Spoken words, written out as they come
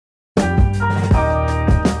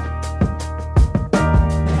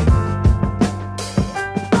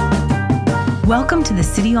Welcome to the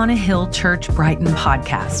City on a Hill Church Brighton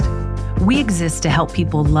podcast. We exist to help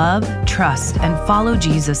people love, trust, and follow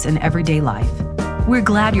Jesus in everyday life. We're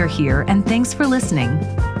glad you're here and thanks for listening.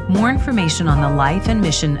 More information on the life and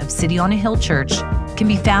mission of City on a Hill Church can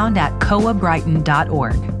be found at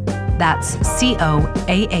coahbrighton.org. That's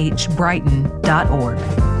COAH Brighton.org.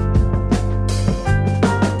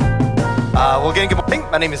 Well, again, good morning.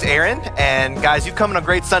 My name is Aaron, and guys, you've come on a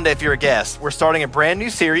great Sunday if you're a guest. We're starting a brand new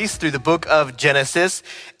series through the book of Genesis,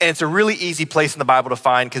 and it's a really easy place in the Bible to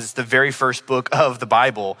find because it's the very first book of the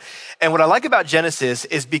Bible. And what I like about Genesis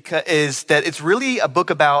is that it's really a book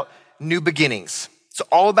about new beginnings. It's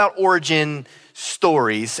all about origin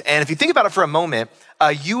stories, and if you think about it for a moment,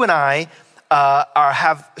 you and I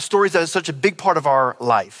have stories that are such a big part of our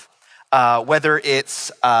life. Whether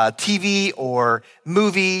it's TV or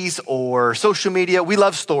movies or social media, we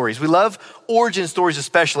love stories. We love origin stories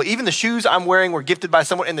especially. Even the shoes I'm wearing were gifted by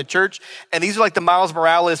someone in the church, and these are like the Miles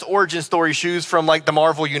Morales origin story shoes from like the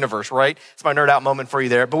Marvel universe, right? It's my nerd out moment for you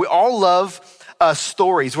there. But we all love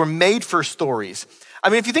stories. We're made for stories. I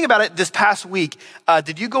mean, if you think about it, this past week,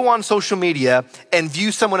 did you go on social media and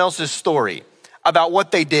view someone else's story about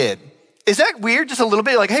what they did? Is that weird? Just a little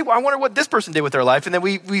bit like, hey, well, I wonder what this person did with their life. And then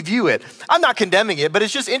we view it. I'm not condemning it, but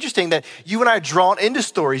it's just interesting that you and I are drawn into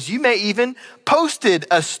stories. You may even posted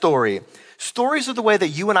a story. Stories are the way that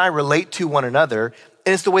you and I relate to one another,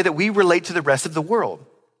 and it's the way that we relate to the rest of the world.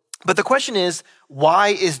 But the question is, why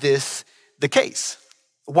is this the case?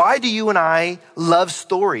 Why do you and I love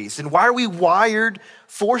stories? And why are we wired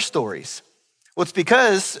for stories? Well, it's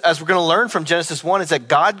because, as we're going to learn from Genesis 1, is that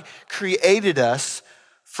God created us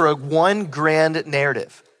for one grand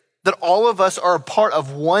narrative, that all of us are a part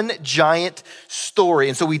of one giant story.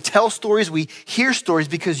 And so we tell stories, we hear stories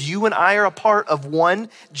because you and I are a part of one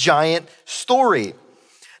giant story.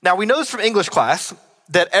 Now, we know this from English class,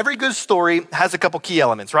 that every good story has a couple key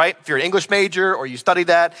elements, right? If you're an English major or you study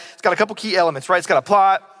that, it's got a couple key elements, right? It's got a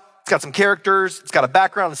plot, it's got some characters, it's got a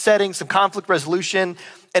background and setting, some conflict resolution,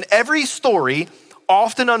 and every story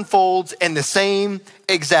often unfolds in the same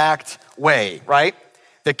exact way, right?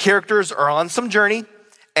 The characters are on some journey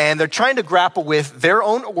and they're trying to grapple with their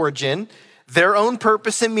own origin, their own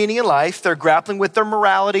purpose and meaning in life. They're grappling with their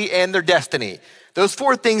morality and their destiny. Those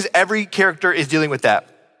four things, every character is dealing with that.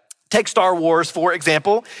 Take Star Wars, for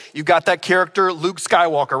example. You've got that character, Luke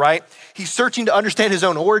Skywalker, right? He's searching to understand his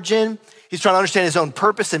own origin. He's trying to understand his own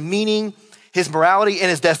purpose and meaning, his morality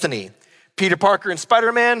and his destiny. Peter Parker and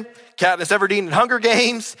Spider-Man, Katniss Everdeen and Hunger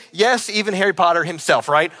Games, yes, even Harry Potter himself,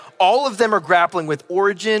 right? All of them are grappling with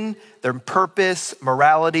origin, their purpose,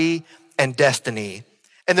 morality, and destiny.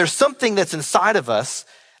 And there's something that's inside of us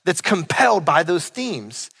that's compelled by those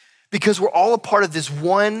themes because we're all a part of this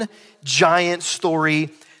one giant story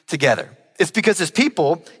together. It's because as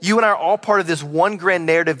people, you and I are all part of this one grand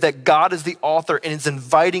narrative that God is the author and is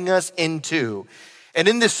inviting us into. And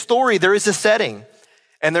in this story, there is a setting.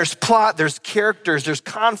 And there's plot, there's characters, there's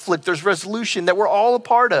conflict, there's resolution that we're all a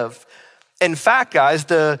part of. In fact, guys,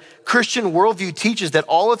 the Christian worldview teaches that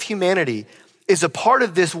all of humanity is a part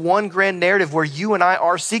of this one grand narrative where you and I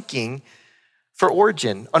are seeking for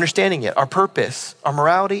origin, understanding it, our purpose, our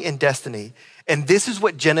morality and destiny. And this is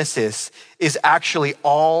what Genesis is actually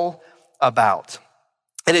all about.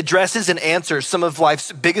 It addresses and answers some of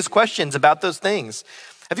life's biggest questions about those things.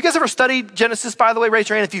 Have you guys ever studied Genesis, by the way? Raise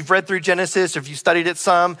your hand if you've read through Genesis or if you studied it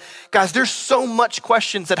some. Guys, there's so much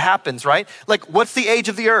questions that happens, right? Like, what's the age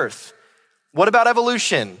of the earth? What about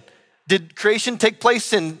evolution? Did creation take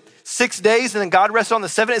place in 6 days and then God rested on the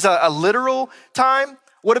seventh? Is a literal time?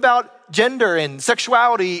 What about gender and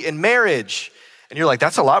sexuality and marriage? And you're like,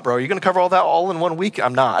 that's a lot, bro. Are you gonna cover all that all in 1 week?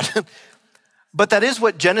 I'm not. But that is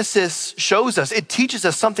what Genesis shows us. It teaches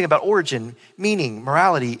us something about origin, meaning,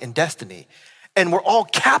 morality, and destiny. And we're all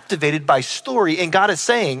captivated by story. And God is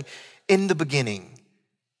saying, in the beginning,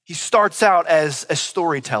 he starts out as a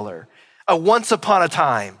storyteller, a once upon a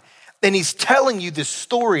time. And he's telling you this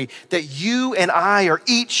story that you and I are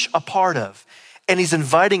each a part of. And he's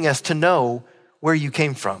inviting us to know where you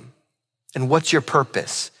came from and what's your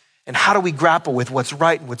purpose and how do we grapple with what's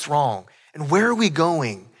right and what's wrong and where are we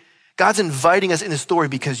going? God's inviting us in the story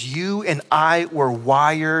because you and I were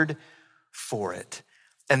wired for it.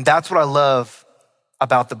 And that's what I love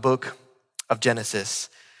about the book of Genesis.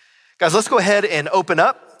 Guys, let's go ahead and open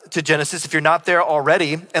up to Genesis if you're not there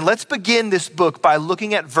already. And let's begin this book by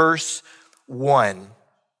looking at verse 1.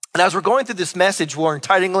 And as we're going through this message, we're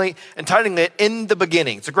entitling it In the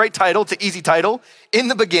Beginning. It's a great title, it's an easy title, In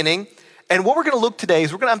the Beginning. And what we're gonna look today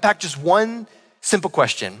is we're gonna unpack just one simple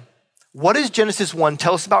question. What does Genesis 1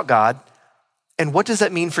 tell us about God? And what does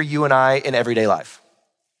that mean for you and I in everyday life?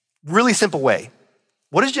 Really simple way.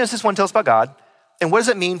 What does Genesis 1 tell us about God? And what does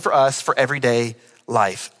it mean for us for everyday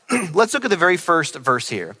life? Let's look at the very first verse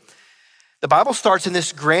here. The Bible starts in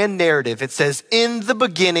this grand narrative. It says, in the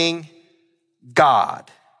beginning,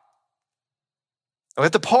 God. We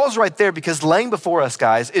have to pause right there because laying before us,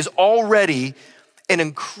 guys, is already an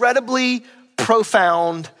incredibly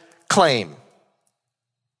profound claim.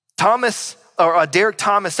 Derek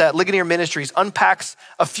Thomas at Ligonier Ministries unpacks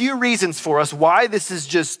a few reasons for us why this is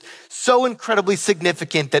just so incredibly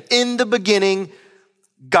significant that in the beginning,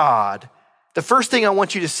 God. The first thing I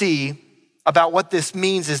want you to see about what this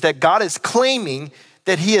means is that God is claiming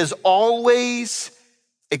that he has always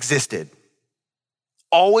existed.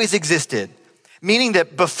 Always existed. Meaning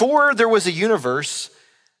that before there was a universe,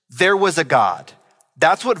 there was a God.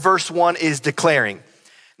 That's what verse 1 is declaring.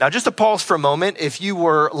 Now, just to pause for a moment, if you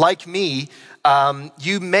were like me,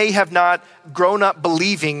 you may have not grown up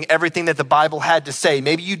believing everything that the Bible had to say.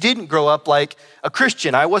 Maybe you didn't grow up like a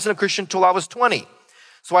Christian. I wasn't a Christian until I was 20.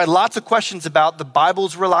 So I had lots of questions about the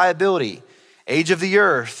Bible's reliability. Age of the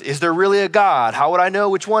earth, is there really a God? How would I know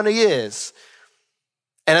which one he is?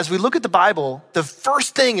 And as we look at the Bible, the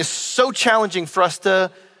first thing is so challenging for us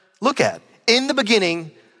to look at. In the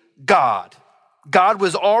beginning, God. God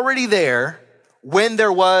was already there when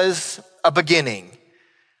there was a beginning.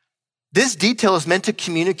 This detail is meant to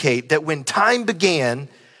communicate that when time began,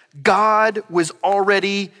 God was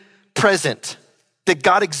already present. That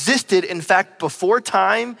God existed, in fact, before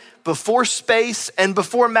time, before space, and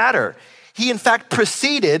before matter. He, in fact,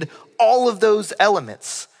 preceded all of those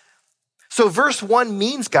elements. So verse 1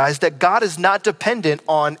 means, guys, that God is not dependent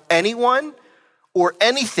on anyone or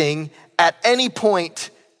anything at any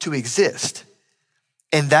point to exist.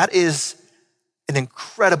 And that is an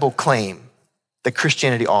incredible claim that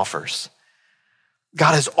Christianity offers.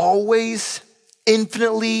 God has always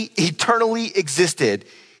infinitely, eternally existed.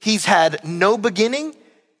 He's had no beginning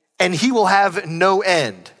and he will have no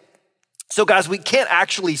end. So guys, we can't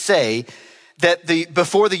actually say that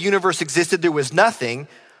before the universe existed, there was nothing.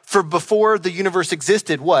 For before the universe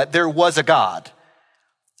existed, what? There was a God.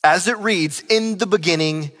 As it reads, in the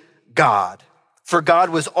beginning, God. For God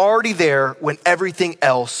was already there when everything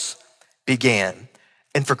else began.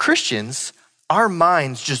 And for Christians, our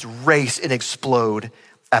minds just race and explode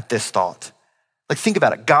at this thought. Like, think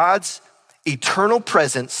about it. God's eternal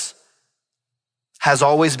presence has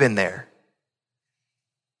always been there.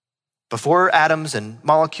 Before atoms and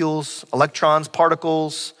molecules, electrons,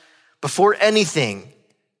 particles, before anything,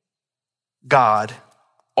 God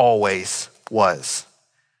always was.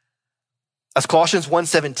 As Colossians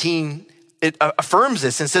 1:17, it affirms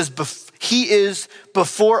this and says, he is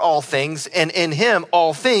before all things, and in him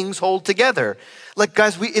all things hold together. Like,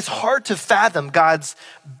 guys, it's hard to fathom God's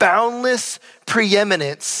boundless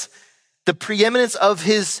preeminence, the preeminence of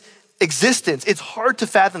his existence. It's hard to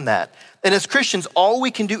fathom that. And as Christians, all we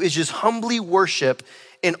can do is just humbly worship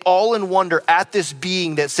in awe and wonder at this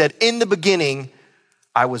being that said, in the beginning,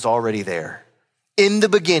 I was already there. In the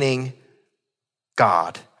beginning,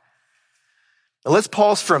 God. Now let's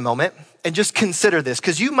pause for a moment and just consider this,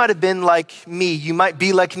 because you might have been like me. You might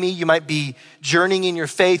be like me. You might be journeying in your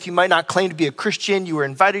faith. You might not claim to be a Christian. You were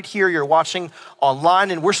invited here. You're watching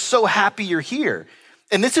online, and we're so happy you're here.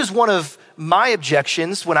 And this is one of my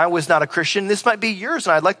objections when I was not a Christian. This might be yours,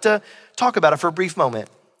 and I'd like to talk about it for a brief moment.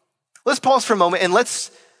 Let's pause for a moment, and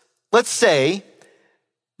let's say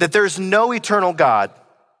that there's no eternal God.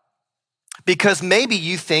 Because maybe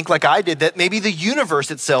you think, like I did, that maybe the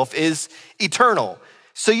universe itself is eternal.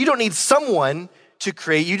 So you don't need someone to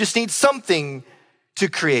create, you just need something to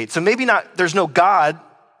create. So maybe there's no God,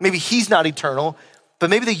 maybe he's not eternal, but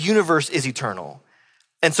maybe the universe is eternal.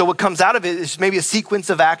 And so what comes out of it is maybe a sequence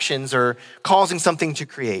of actions or causing something to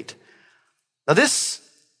create. Now this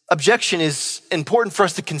objection is important for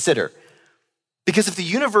us to consider. Because if the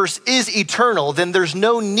universe is eternal, then there's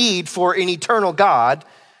no need for an eternal God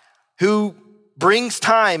who brings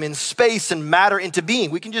time and space and matter into being.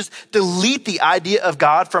 We can just delete the idea of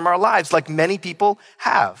God from our lives like many people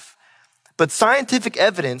have. But scientific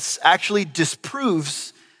evidence actually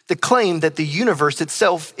disproves the claim that the universe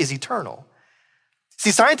itself is eternal. See,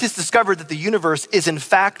 scientists discovered that the universe is in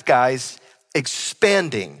fact, guys,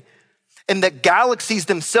 expanding, and that galaxies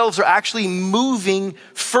themselves are actually moving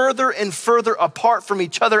further and further apart from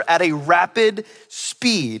each other at a rapid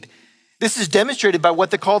speed. This is demonstrated by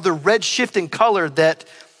what they call the red shift in color that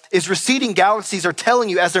is receding galaxies are telling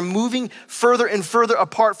you as they're moving further and further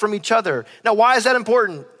apart from each other. Now, why is that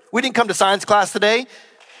important? We didn't come to science class today,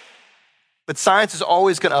 but science is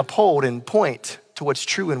always going to uphold and point to what's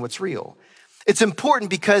true and what's real. It's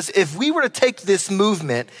important because if we were to take this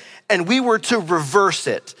movement and we were to reverse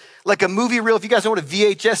it, like a movie reel. If you guys know what a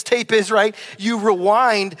VHS tape is, right? You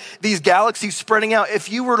rewind these galaxies spreading out.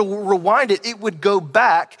 If you were to rewind it, it would go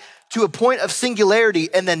back to a point of singularity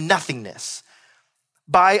and then nothingness.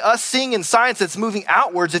 By us seeing in science it's moving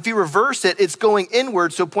outwards, if you reverse it, it's going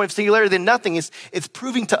inwards to a point of singularity, then nothing. It's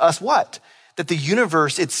proving to us what? That the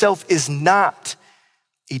universe itself is not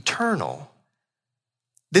eternal.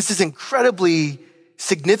 This is incredibly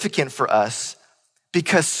significant for us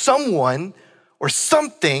because someone or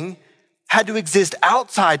something had to exist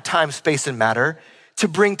outside time, space, and matter to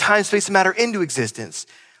bring time, space, and matter into existence.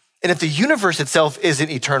 And if the universe itself isn't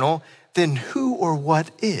eternal, then who or what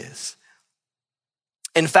is?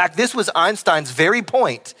 In fact, this was Einstein's very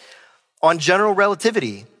point on general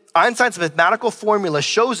relativity. Einstein's mathematical formula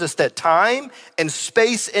shows us that time and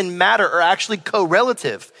space and matter are actually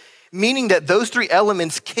correlative, meaning that those three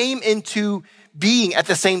elements came into being at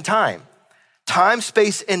the same time. Time,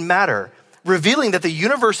 space, and matter, revealing that the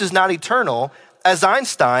universe is not eternal, as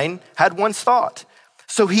Einstein had once thought.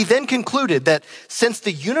 So he then concluded that since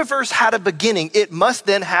the universe had a beginning, it must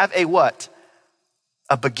then have a what?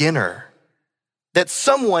 A beginner. That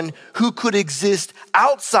someone who could exist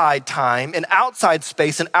outside time and outside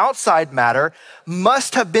space and outside matter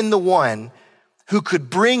must have been the one who could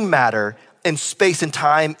bring matter and space and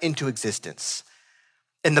time into existence.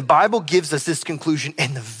 And the Bible gives us this conclusion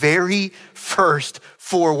in the very first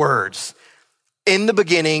 4 words. In the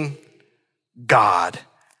beginning, God.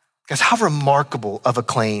 Guys, how remarkable of a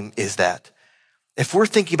claim is that? If we're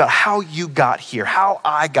thinking about how you got here, how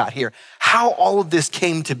I got here, how all of this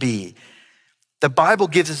came to be, the Bible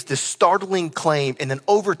gives us this startling claim, and then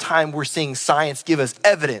over time, we're seeing science give us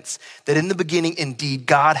evidence that in the beginning, indeed,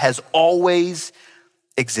 God has always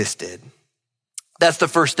existed. That's the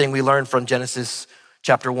first thing we learn from Genesis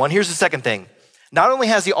chapter 1. Here's the second thing. Not only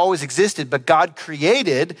has he always existed, but God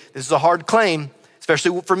created, this is a hard claim,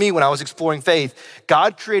 especially for me when I was exploring faith,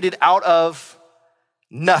 God created out of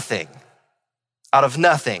nothing. Out of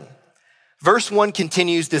nothing. Verse 1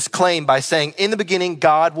 continues this claim by saying, in the beginning,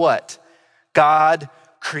 God what? God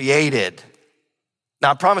created.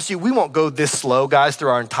 Now, I promise you, we won't go this slow, guys, through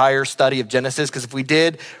our entire study of Genesis, because if we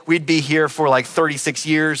did, we'd be here for like 36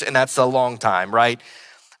 years, and that's a long time, right?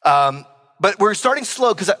 But we're starting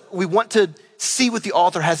slow because we want to see what the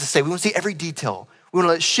author has to say. We want to see every detail. We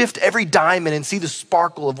want to shift every diamond and see the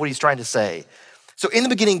sparkle of what he's trying to say. So in the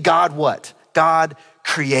beginning, God what? God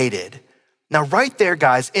created. Now, right there,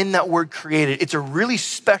 guys, in that word created, it's a really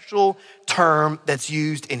special term that's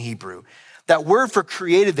used in Hebrew. That word for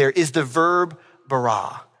created there is the verb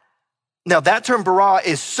bara. Now, that term bara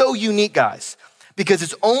is so unique, guys, because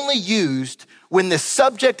it's only used when the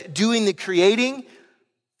subject doing the creating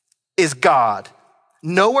is God.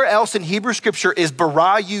 Nowhere else in Hebrew scripture is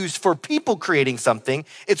bara used for people creating something.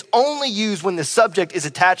 It's only used when the subject is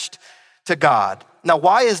attached to God. Now,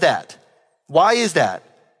 why is that? Why is that?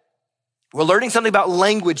 We're learning something about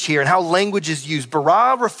language here and how language is used.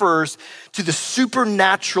 Bara refers to the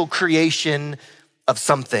supernatural creation of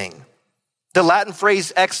something. The Latin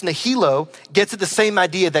phrase ex nihilo gets at the same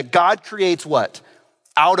idea that God creates what?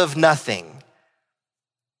 Out of nothing.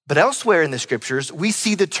 But elsewhere in the scriptures, we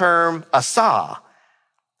see the term asa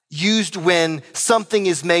used when something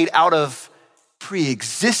is made out of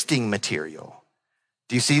pre-existing material.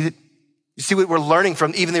 Do you see that? You see what we're learning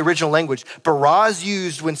from even the original language. Bara is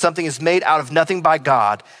used when something is made out of nothing by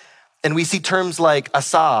God. And we see terms like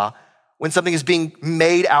asa when something is being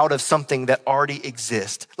made out of something that already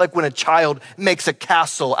exists. Like when a child makes a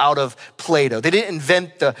castle out of Play-Doh. They didn't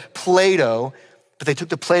invent the Play-Doh, but they took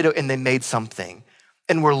the Play-Doh and they made something.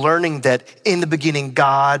 And we're learning that in the beginning,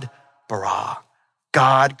 God bara.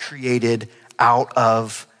 God created out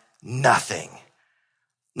of nothing.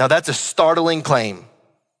 Now that's a startling claim,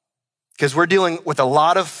 because we're dealing with a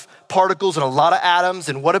lot of particles and a lot of atoms,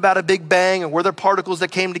 and what about a Big Bang, and were there particles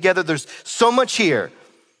that came together? There's so much here.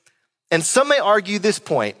 And some may argue this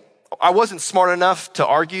point. I wasn't smart enough to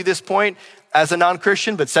argue this point as a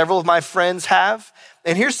non-Christian, but several of my friends have.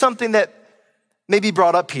 And here's something that may be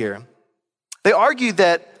brought up here. They argue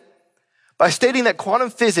that by stating that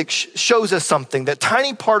quantum physics shows us something, that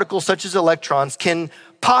tiny particles such as electrons can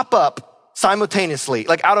pop up simultaneously,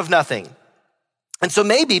 like out of nothing. And so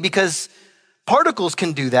maybe because particles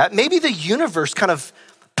can do that, maybe the universe kind of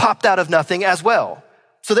popped out of nothing as well.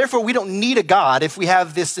 So therefore, we don't need a God if we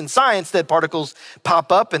have this in science that particles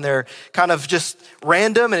pop up and they're kind of just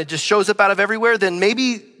random and it just shows up out of everywhere, then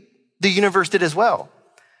maybe the universe did as well.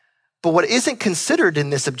 But what isn't considered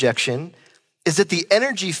in this objection is that the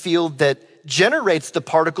energy field that generates the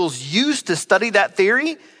particles used to study that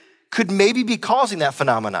theory could maybe be causing that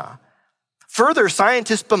phenomena. Further,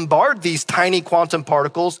 scientists bombard these tiny quantum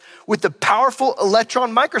particles with the powerful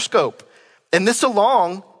electron microscope. And this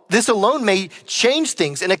alone may change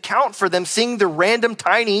things and account for them seeing the random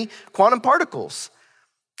tiny quantum particles.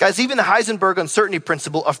 Guys, even the Heisenberg uncertainty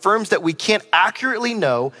principle affirms that we can't accurately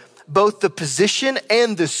know both the position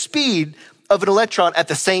and the speed of an electron at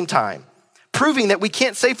the same time, proving that we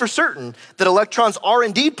can't say for certain that electrons are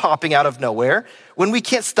indeed popping out of nowhere when we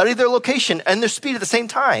can't study their location and their speed at the same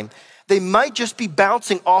time. They might just be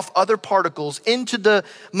bouncing off other particles into the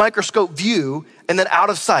microscope view and then out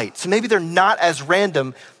of sight. So maybe they're not as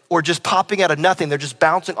random or just popping out of nothing. They're just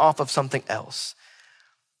bouncing off of something else.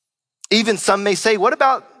 Even some may say, what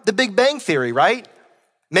about the Big Bang Theory, right?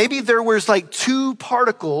 Maybe there was like two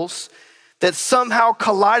particles that somehow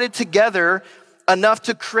collided together enough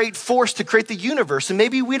to create force to create the universe. And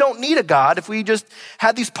maybe we don't need a God if we just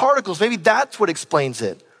had these particles. Maybe that's what explains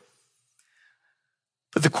it.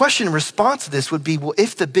 But the question in response to this would be, well,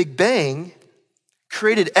 if the Big Bang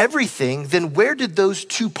created everything, then where did those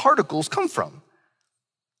two particles come from?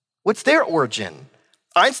 What's their origin?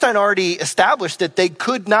 Einstein already established that they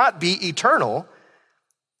could not be eternal.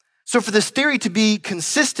 So for this theory to be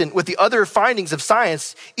consistent with the other findings of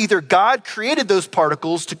science, either God created those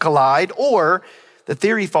particles to collide or the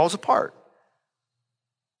theory falls apart.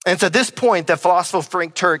 And it's at this point that philosopher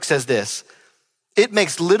Frank Turek says this: it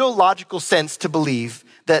makes little logical sense to believe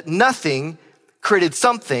that nothing created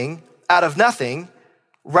something out of nothing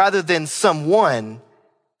rather than someone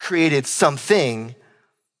created something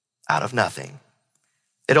out of nothing.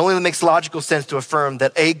 It only makes logical sense to affirm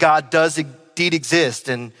that a God does indeed exist,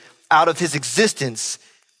 and out of his existence,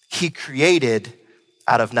 he created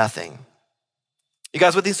out of nothing. You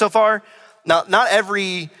guys with me so far? Now, not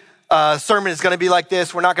every sermon is gonna be like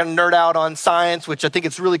this. We're not gonna nerd out on science, which I think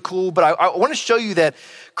it's really cool, but I wanna show you that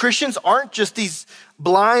Christians aren't just these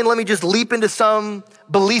blind, let me just leap into some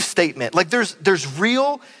belief statement. Like there's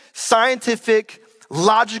real scientific,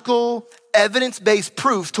 logical, evidence-based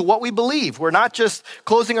proof to what we believe. We're not just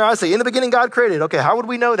closing our eyes and say, in the beginning, God created. Okay, how would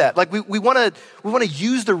we know that? Like we wanna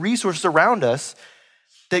use the resources around us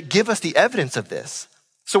that give us the evidence of this.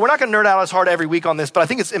 So we're not gonna nerd out as hard every week on this, but I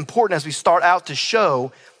think it's important as we start out to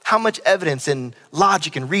show how much evidence and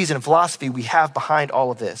logic and reason and philosophy we have behind all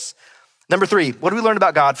of this. Number 3, what do we learn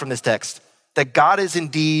about God from this text? That God is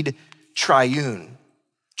indeed triune.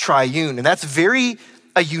 Triune, and that's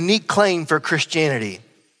a unique claim for Christianity.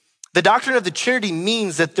 The doctrine of the Trinity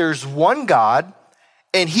means that there's one God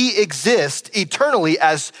and he exists eternally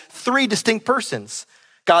as 3 distinct persons: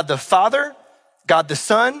 God the Father, God the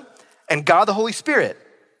Son, and God the Holy Spirit,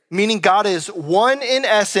 meaning God is 1 in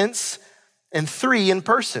essence and 3 in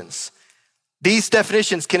persons. These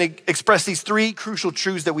definitions can express these 3 crucial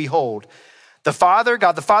truths that we hold. The Father,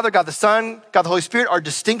 God the Son, God the Holy Spirit are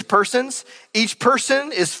distinct persons. Each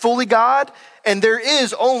person is fully God, and there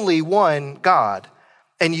is only one God.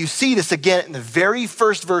 And you see this again in the very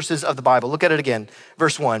first verses of the Bible. Look at it again,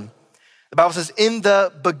 verse 1. The Bible says, in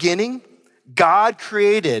the beginning, God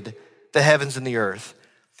created the heavens and the earth.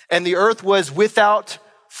 And the earth was without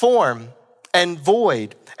form and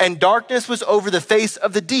void, and darkness was over the face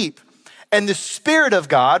of the deep. And the Spirit of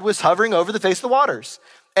God was hovering over the face of the waters.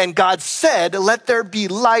 And God said, let there be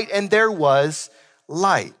light, and there was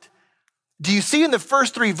light. Do you see in the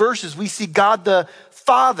first 3 verses, we see God the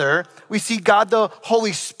Father, we see God the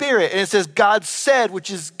Holy Spirit, and it says God said, which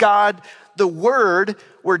is God the Word,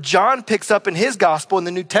 where John picks up in his gospel in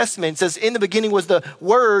the New Testament. It says, in the beginning was the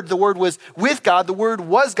Word was with God, the Word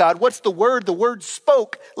was God. What's the Word? The Word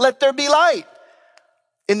spoke, let there be light.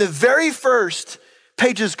 In the very first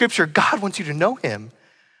pages of Scripture, God wants you to know him.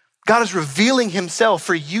 God is revealing himself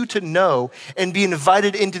for you to know and be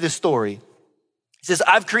invited into the story. He says,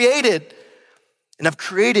 I've created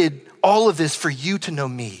all of this for you to know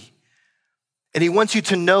me. And he wants you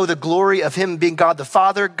to know the glory of him being God the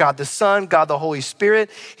Father, God the Son, God the Holy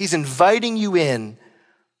Spirit. He's inviting you in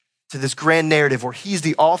to this grand narrative where he's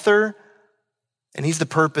the author and he's the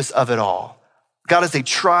purpose of it all. God is a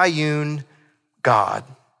triune God.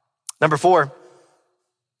 Number 4,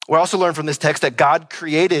 we also learn from this text that God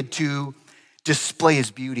created to display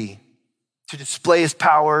his beauty, to display his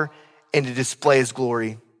power, and to display his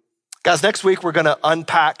glory. Guys, next week we're gonna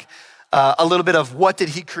unpack a little bit of what did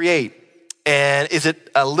he create? And is it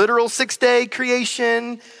a literal 6-day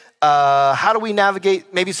creation? How do we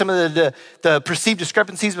navigate maybe some of the perceived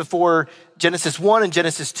discrepancies before Genesis 1 and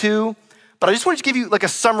Genesis 2? But I just wanted to give you like a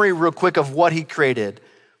summary real quick of what he created.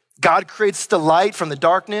 God creates the light from the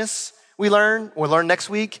darkness, we'll learn next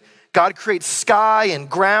week. God creates sky and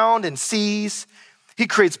ground and seas. He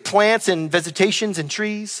creates plants and vegetations and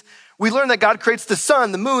trees. We learn that God creates the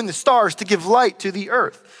sun, the moon, the stars to give light to the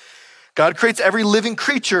earth. God creates every living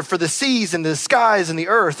creature for the seas and the skies and the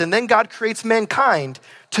earth. And then God creates mankind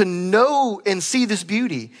to know and see this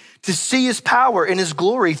beauty, to see his power and his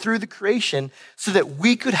glory through the creation so that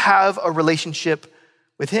we could have a relationship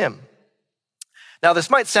with him. Now, this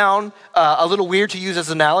might sound a little weird to use as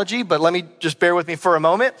an analogy, but let me just bear with me for a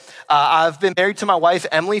moment. I've been married to my wife,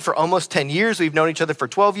 Emily, for almost 10 years. We've known each other for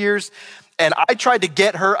 12 years. And I tried to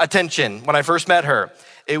get her attention when I first met her.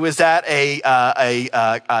 It was at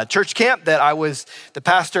a church camp that I was the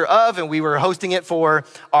pastor of, and we were hosting it for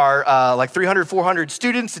our like 300, 400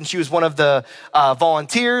 students, and she was one of the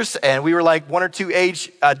volunteers, and we were like 1 or 2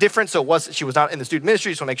 age difference, so she was not in the student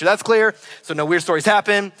ministry, so make sure that's clear, so no weird stories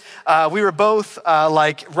happen. We were both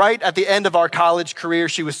like right at the end of our college career.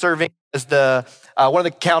 She was serving as the one of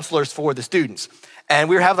the counselors for the students. And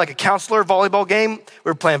we were having like a counselor volleyball game. We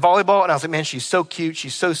were playing volleyball, and I was like, man, she's so cute.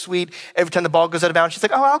 She's so sweet. Every time the ball goes out of bounds, she's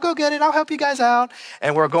like, oh, I'll go get it. I'll help you guys out.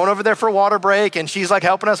 And we're going over there for a water break, and she's like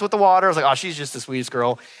helping us with the water. I was like, oh, she's just the sweetest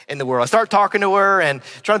girl in the world. I start talking to her and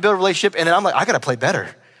trying to build a relationship, and then I'm like, I got to play better.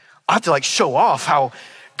 I have to like show off how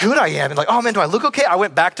good I am. And like, oh man, do I look okay? I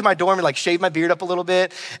went back to my dorm and like shaved my beard up a little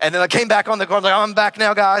bit. And then I came back on the court, like, oh, I'm back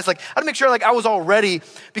now, guys. Like, I had to make sure like I was all ready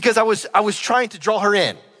because I was trying to draw her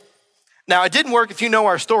in. Now, it didn't work if you know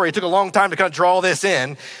our story. It took a long time to kind of draw this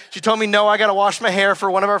in. She told me, no, I got to wash my hair for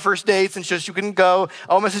one of our first dates, and she couldn't go.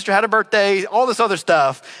 Oh, my sister had a birthday, all this other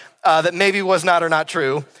stuff that maybe was not or not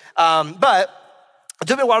true. But it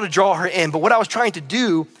took me a while to draw her in. But what I was trying to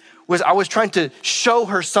do was I was trying to show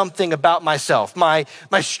her something about myself, my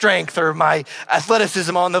strength or my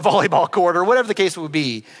athleticism on the volleyball court or whatever the case would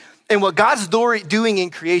be. And what God's doing in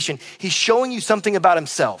creation, he's showing you something about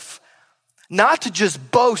himself. Not to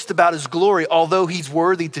just boast about his glory, although he's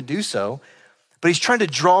worthy to do so, but he's trying to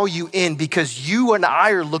draw you in because you and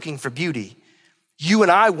I are looking for beauty. You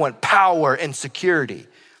and I want power and security.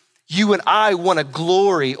 You and I want a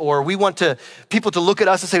glory, or we want people to look at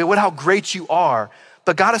us and say, "What? How great you are."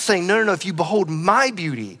 But God is saying, no, if you behold my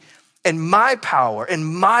beauty and my power and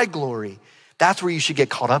my glory, that's where you should get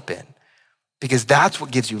caught up in because that's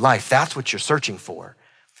what gives you life. That's what you're searching for.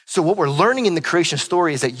 So what we're learning in the creation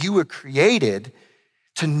story is that you were created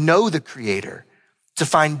to know the Creator, to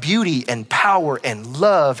find beauty and power and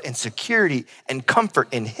love and security and comfort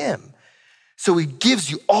in him. So he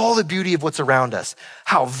gives you all the beauty of what's around us,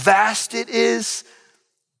 how vast it is,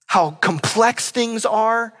 how complex things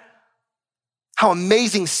are, how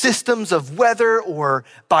amazing systems of weather or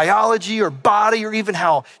biology or body or even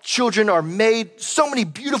how children are made, so many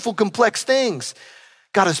beautiful, complex things.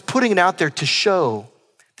 God is putting it out there to show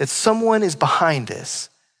that someone is behind this,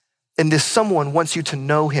 and this someone wants you to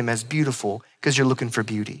know him as beautiful because you're looking for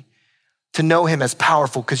beauty, to know him as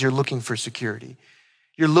powerful because you're looking for security.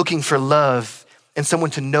 You're looking for love and someone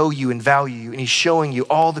to know you and value you, and he's showing you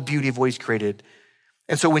all the beauty of what he's created.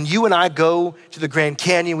 And so when you and I go to the Grand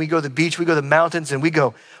Canyon, we go to the beach, we go to the mountains, and we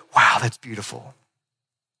go, wow, that's beautiful.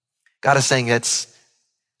 God is saying, it's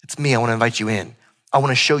me. I want to invite you in. I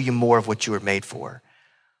want to show you more of what you were made for.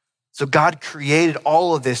 So God created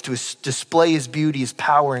all of this to display his beauty, his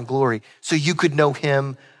power and glory, so you could know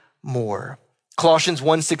him more. Colossians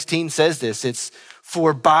 1:16 says this, it's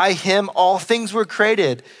for by him all things were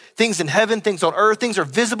created, things in heaven, things on earth, things are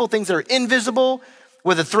visible, things that are invisible,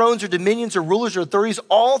 whether thrones or dominions or rulers or authorities,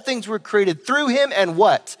 all things were created through him and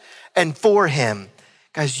what? And for him.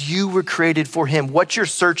 Guys, you were created for him. What you're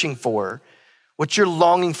searching for, what you're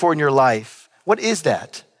longing for in your life, what is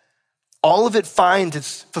that? All of it finds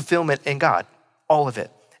its fulfillment in God, all of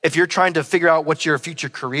it. If you're trying to figure out what's your future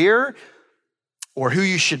career or who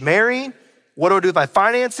you should marry, what do I do with my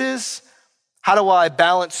finances? How do I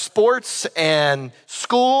balance sports and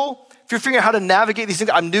school? If you're figuring out how to navigate these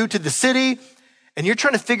things, I'm new to the city, and you're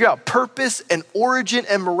trying to figure out purpose and origin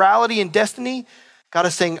and morality and destiny, God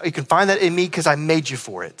is saying, you can find that in me because I made you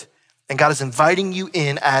for it. And God is inviting you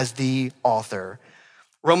in as the author.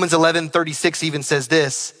 Romans 11:36 even says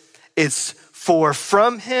this, it's for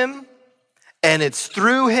from him, and it's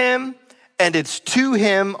through him, and it's to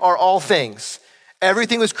him are all things.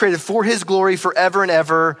 Everything was created for his glory forever and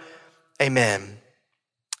ever. Amen.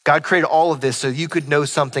 God created all of this so you could know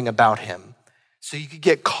something about him, so you could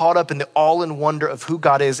get caught up in the awe and wonder of who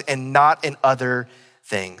God is and not in other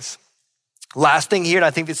things. Last thing here, and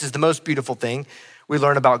I think this is the most beautiful thing we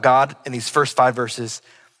learn about God in these first 5 verses,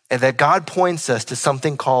 is that God points us to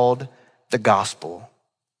something called the gospel.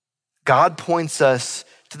 God points us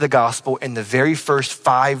to the gospel in the very first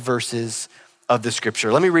 5 verses of the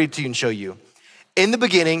scripture. Let me read it to you and show you. In the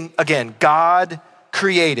beginning, again, God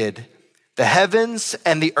created the heavens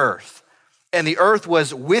and the earth. And the earth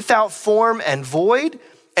was without form and void,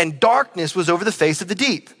 and darkness was over the face of the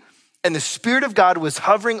deep. And the Spirit of God was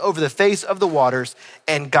hovering over the face of the waters.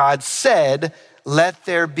 And God said, let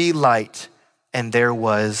there be light. And there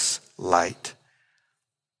was light.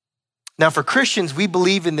 Now for Christians, we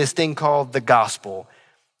believe in this thing called the gospel.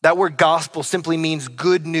 That word gospel simply means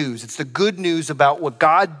good news. It's the good news about what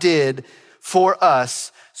God did for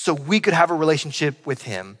us so we could have a relationship with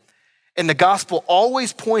him. And the gospel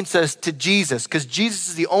always points us to Jesus, because Jesus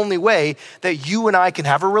is the only way that you and I can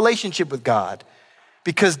have a relationship with God.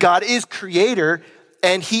 Because God is creator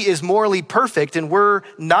and he is morally perfect and we're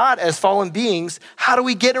not as fallen beings. How do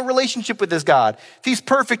we get in a relationship with this God? If he's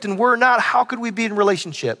perfect and we're not, how could we be in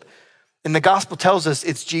relationship? And the gospel tells us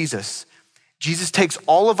it's Jesus. Jesus takes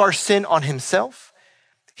all of our sin on himself.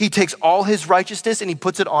 He takes all his righteousness and he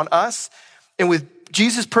puts it on us. And with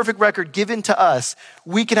Jesus' perfect record given to us,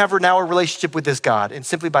 we can have now a relationship with this God, and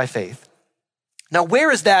simply by faith. Now,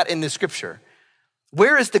 where is that in the scripture?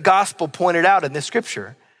 Where is the gospel pointed out in this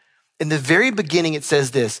scripture? In the very beginning, it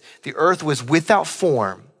says this: the earth was without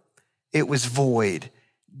form, it was void.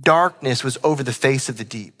 Darkness was over the face of the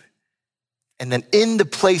deep. And then in the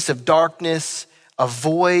place of darkness, a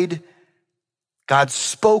void, God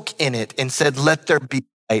spoke in it and said, let there be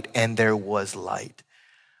light, and there was light.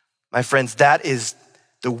 My friends, that is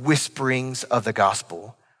the whisperings of the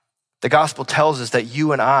gospel. The gospel tells us that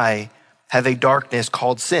you and I have a darkness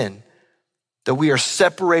called sin, that we are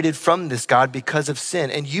separated from this God because of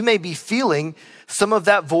sin. And you may be feeling some of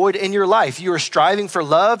that void in your life. You are striving for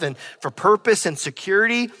love and for purpose and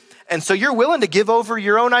security. And so you're willing to give over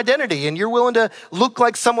your own identity, and you're willing to look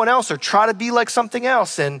like someone else or try to be like something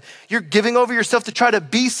else. And you're giving over yourself to try to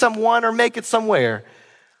be someone or make it somewhere.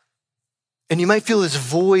 And you might feel this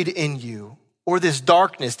void in you, or this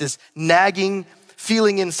darkness, this nagging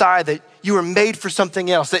feeling inside that you were made for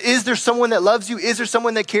something else. That is there someone that loves you? Is there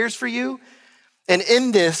someone that cares for you? And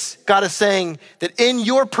in this, God is saying that in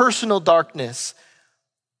your personal darkness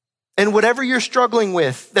and whatever you're struggling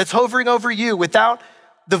with that's hovering over you without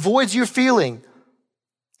the voids you're feeling,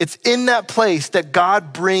 it's in that place that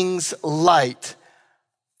God brings light.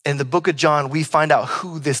 In the book of John, we find out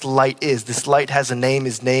who this light is. This light has a name.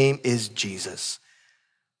 His name is Jesus.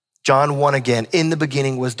 John 1 again, in the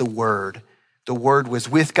beginning was the Word. The Word was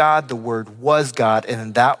with God. The Word was God.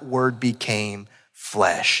 And that Word became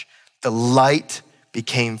flesh. The light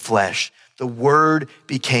became flesh. The Word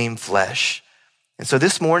became flesh. And so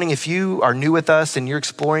this morning, if you are new with us and you're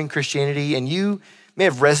exploring Christianity and you may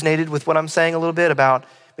have resonated with what I'm saying a little bit about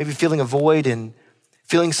maybe feeling a void and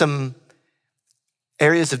feeling some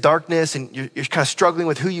areas of darkness, and you're kind of struggling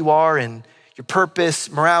with who you are and your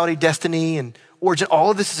purpose, morality, destiny, and origin, all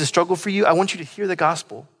of this is a struggle for you, I want you to hear the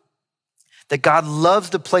gospel. That God loves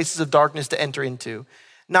the places of darkness to enter into,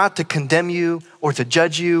 not to condemn you or to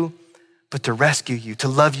judge you, but to rescue you, to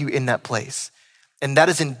love you in that place. And that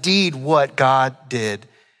is indeed what God did.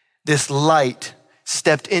 This light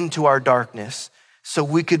stepped into our darkness so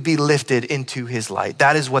we could be lifted into his light.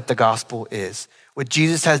 That is what the gospel is, what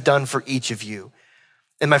Jesus has done for each of you.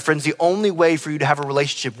 And my friends, the only way for you to have a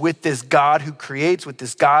relationship with this God who creates, with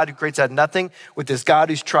this God who creates out of nothing, with this God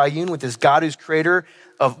who's triune, with this God who's creator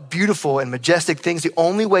of beautiful and majestic things, the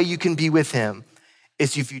only way you can be with him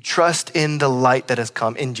is if you trust in the light that has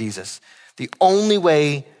come in Jesus. The only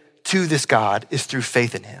way to this God is through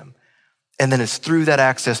faith in him. And then it's through that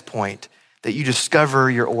access point that you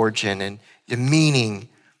discover your origin and your meaning,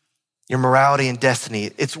 your morality and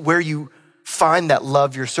destiny. It's where you find that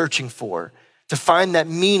love you're searching for, to find that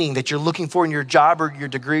meaning that you're looking for in your job or your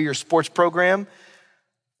degree, your sports program,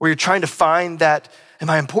 where you're trying to find that, am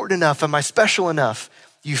I important enough? Am I special enough?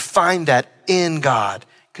 You find that in God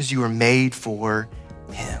because you were made for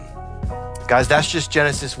him. Guys, that's just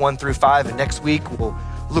Genesis 1-5. And next week, we'll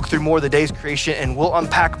look through more of the day's creation and we'll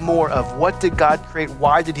unpack more of what did God create?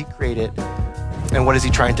 Why did he create it? And what is he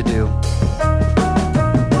trying to do?